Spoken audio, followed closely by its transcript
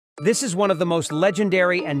This is one of the most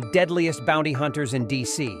legendary and deadliest bounty hunters in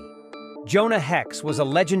DC. Jonah Hex was a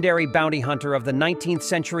legendary bounty hunter of the 19th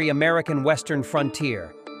century American Western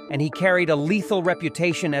frontier, and he carried a lethal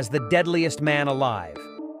reputation as the deadliest man alive.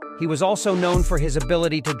 He was also known for his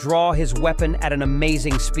ability to draw his weapon at an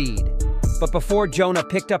amazing speed. But before Jonah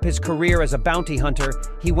picked up his career as a bounty hunter,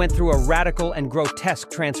 he went through a radical and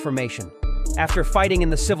grotesque transformation. After fighting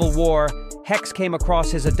in the Civil War, Hex came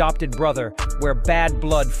across his adopted brother, where bad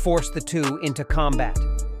blood forced the two into combat.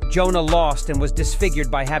 Jonah lost and was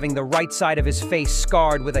disfigured by having the right side of his face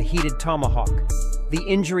scarred with a heated tomahawk. The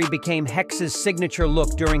injury became Hex's signature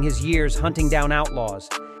look during his years hunting down outlaws.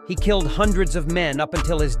 He killed hundreds of men up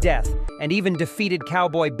until his death, and even defeated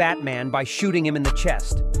Cowboy Batman by shooting him in the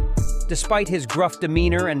chest. Despite his gruff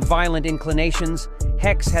demeanor and violent inclinations,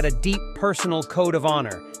 Hex had a deep personal code of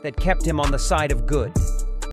honor that kept him on the side of good.